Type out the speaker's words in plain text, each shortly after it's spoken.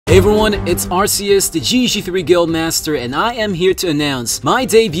everyone, it's Ahrcéus, the GG3 Guildmaster, and I am here to announce my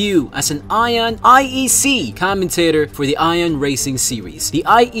debut as an ION IEC commentator for the ION Racing Series. The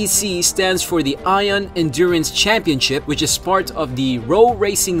IEC stands for the ION Endurance Championship, which is part of the Row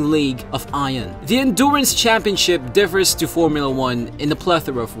Racing League of ION. The Endurance Championship differs to Formula 1 in a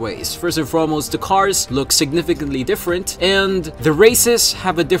plethora of ways. First and foremost, the cars look significantly different, and the races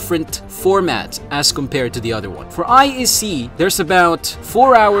have a different format as compared to the other one. For IEC, there's about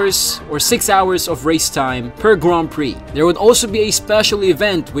 4 hours or 6 hours of race time per Grand Prix. There would also be a special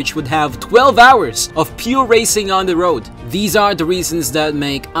event which would have 12 hours of pure racing on the road. These are the reasons that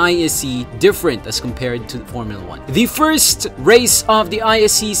make IEC different as compared to Formula 1. The first race of the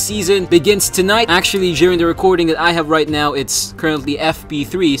IEC season begins tonight. Actually, during the recording that I have right now, it's currently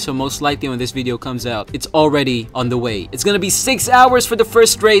FP3, so most likely when this video comes out, it's already on the way. It's gonna be 6 hours for the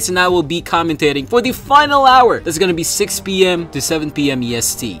first race, and I will be commentating for the final hour. That's gonna be 6 p.m. to 7 p.m.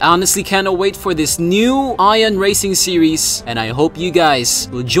 EST. I honestly cannot wait for this new ION Racing Series, and I hope you guys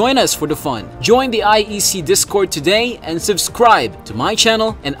will join us for the fun. Join the IEC Discord today and subscribe to my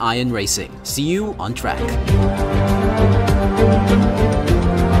channel and ION Racing. See you on track.